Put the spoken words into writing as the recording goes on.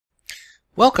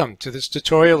Welcome to this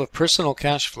tutorial of Personal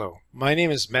Cash Flow. My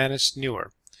name is Manis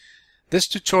Newer. This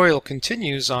tutorial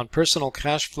continues on Personal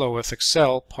Cash Flow with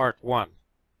Excel Part 1.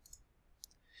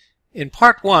 In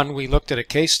Part 1 we looked at a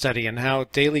case study on how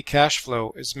daily cash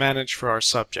flow is managed for our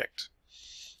subject.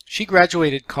 She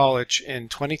graduated college in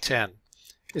 2010,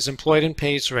 is employed and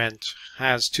pays rent,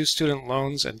 has 2 student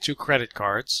loans and 2 credit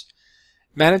cards,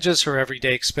 manages her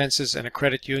everyday expenses in a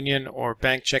credit union or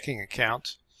bank checking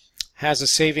account, has a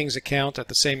savings account at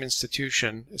the same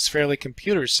institution, is fairly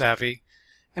computer savvy,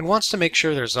 and wants to make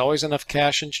sure there's always enough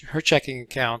cash in her checking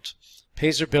account,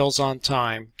 pays her bills on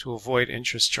time to avoid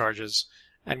interest charges,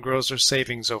 and grows her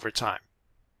savings over time.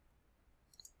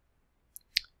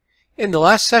 In the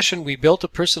last session, we built a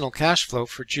personal cash flow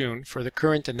for June for the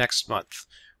current and next month,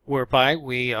 whereby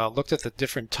we looked at the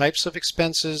different types of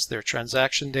expenses, their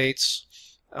transaction dates,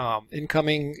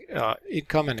 income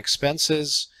and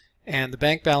expenses, and the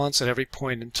bank balance at every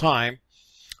point in time,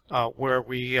 where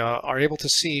we are able to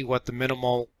see what the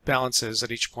minimal balance is at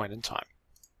each point in time.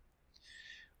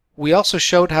 We also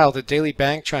showed how the daily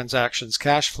bank transactions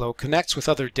cash flow connects with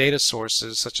other data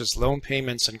sources such as loan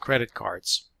payments and credit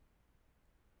cards.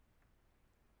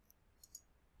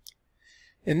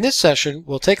 In this session,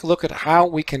 we'll take a look at how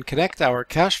we can connect our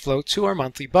cash flow to our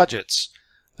monthly budgets.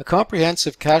 A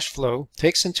comprehensive cash flow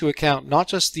takes into account not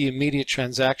just the immediate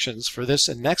transactions for this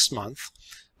and next month,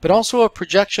 but also a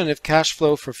projection of cash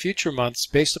flow for future months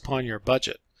based upon your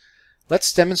budget.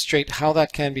 Let's demonstrate how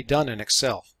that can be done in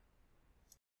Excel.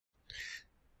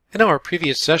 In our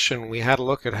previous session, we had a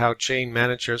look at how Jane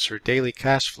manages her daily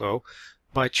cash flow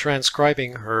by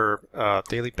transcribing her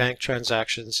daily bank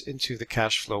transactions into the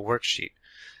cash flow worksheet.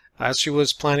 As she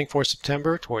was planning for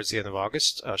September, towards the end of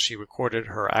August, she recorded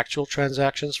her actual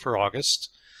transactions for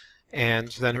August and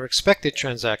then her expected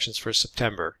transactions for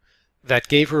September. That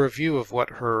gave her a view of what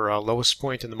her lowest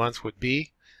point in the month would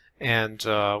be and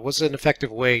was an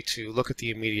effective way to look at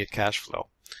the immediate cash flow.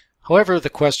 However,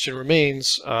 the question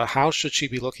remains, how should she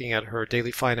be looking at her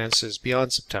daily finances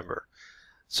beyond September?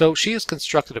 So she has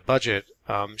constructed a budget.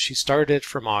 She started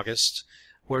from August,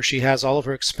 where she has all of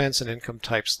her expense and income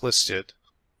types listed,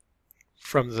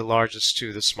 from the largest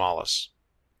to the smallest.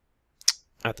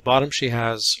 At the bottom she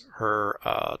has her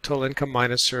total income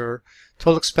minus her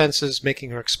total expenses, making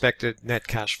her expected net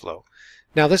cash flow.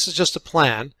 Now this is just a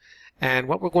plan, and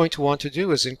what we're going to want to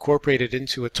do is incorporate it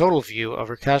into a total view of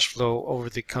her cash flow over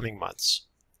the coming months.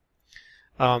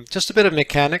 Just a bit of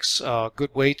mechanics, a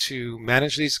good way to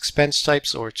manage these expense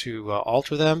types or to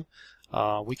alter them.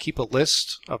 We keep a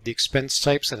list of the expense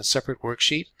types in a separate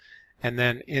worksheet, and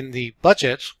then in the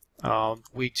budget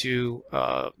we do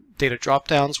data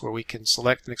drop-downs where we can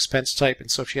select an expense type, and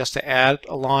so if she has to add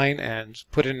a line and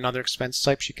put in another expense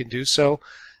type, she can do so.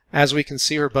 As we can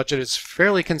see, her budget is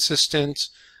fairly consistent.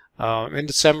 In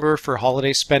December, for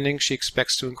holiday spending, she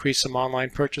expects to increase some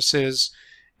online purchases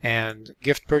and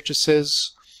gift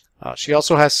purchases. She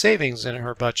also has savings in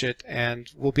her budget,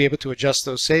 and we'll be able to adjust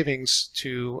those savings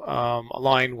to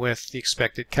align with the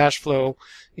expected cash flow,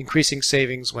 increasing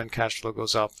savings when cash flow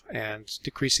goes up and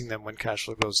decreasing them when cash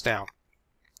flow goes down.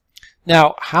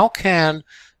 Now, how can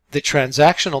the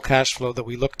transactional cash flow that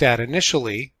we looked at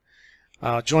initially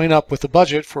join up with the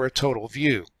budget for a total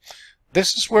view?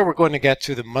 This is where we're going to get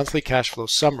to the monthly cash flow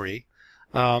summary,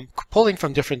 pulling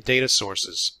from different data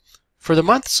sources. For the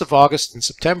months of August and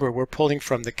September, we're pulling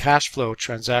from the cash flow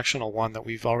transactional one that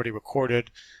we've already recorded.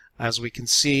 As we can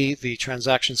see, the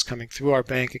transactions coming through our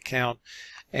bank account,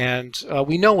 and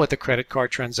we know what the credit card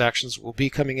transactions will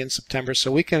be coming in September,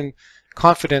 so we can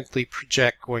confidently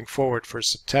project going forward for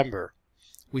September.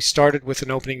 We started with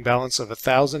an opening balance of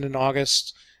 $1,000 in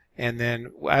August, and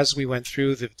then as we went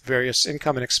through, the various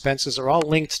income and expenses are all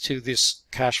linked to this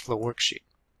cash flow worksheet.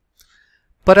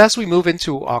 But as we move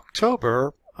into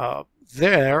October,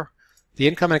 the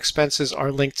income and expenses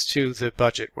are linked to the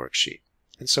budget worksheet.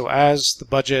 And so as the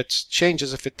budget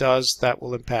changes, if it does, that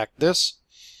will impact this.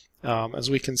 As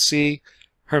we can see,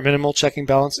 her minimal checking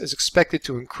balance is expected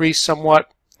to increase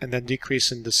somewhat and then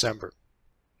decrease in December.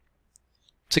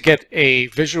 To get a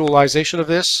visualization of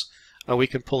this, we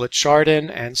can pull a chart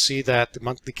in and see that the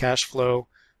monthly cash flow,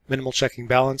 minimal checking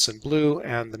balance in blue,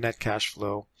 and the net cash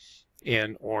flow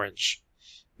in orange.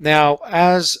 Now,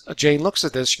 as Jane looks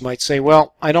at this, you might say,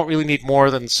 well, I don't really need more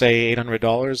than, say,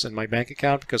 $800 in my bank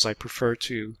account because I prefer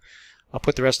to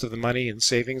put the rest of the money in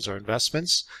savings or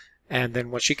investments. And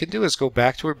then what she can do is go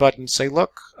back to her budget and say,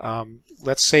 look,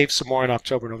 let's save some more in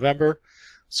October, November.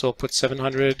 So we'll put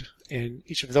 $700 in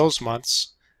each of those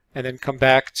months and then come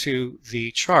back to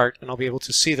the chart, and I'll be able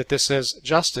to see that this is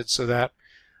adjusted so that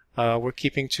we're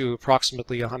keeping to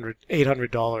approximately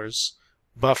 $800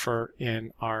 buffer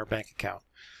in our bank account.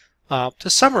 To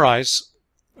summarize,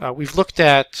 we've looked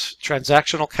at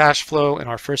transactional cash flow in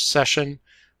our first session.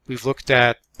 We've looked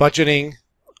at budgeting,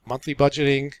 monthly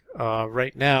budgeting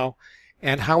right now,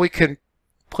 and how we can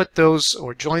put those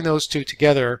or join those two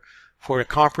together for a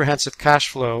comprehensive cash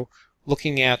flow,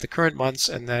 looking at the current months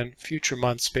and then future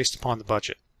months based upon the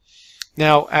budget.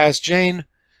 Now, as Jane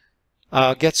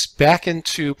gets back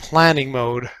into planning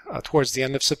mode towards the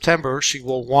end of September, she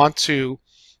will want to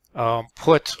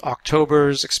put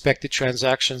October's expected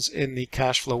transactions in the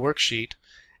cash flow worksheet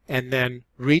and then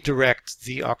redirect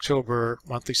the October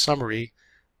monthly summary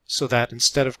so that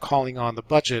instead of calling on the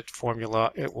budget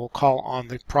formula, it will call on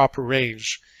the proper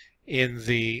range in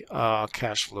the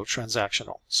cash flow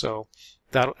transactional. So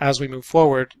that as we move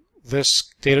forward, this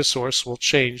data source will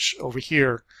change over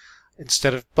here.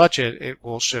 Instead of budget, it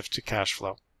will shift to cash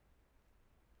flow.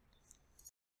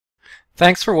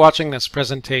 Thanks for watching this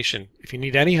presentation. If you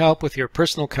need any help with your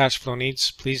personal cash flow needs,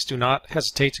 please do not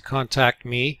hesitate to contact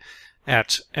me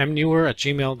at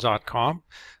mnewer@gmail.com.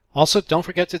 Also, don't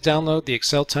forget to download the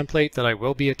Excel template that I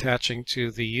will be attaching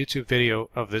to the YouTube video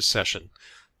of this session.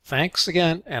 Thanks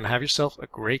again, and have yourself a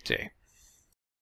great day.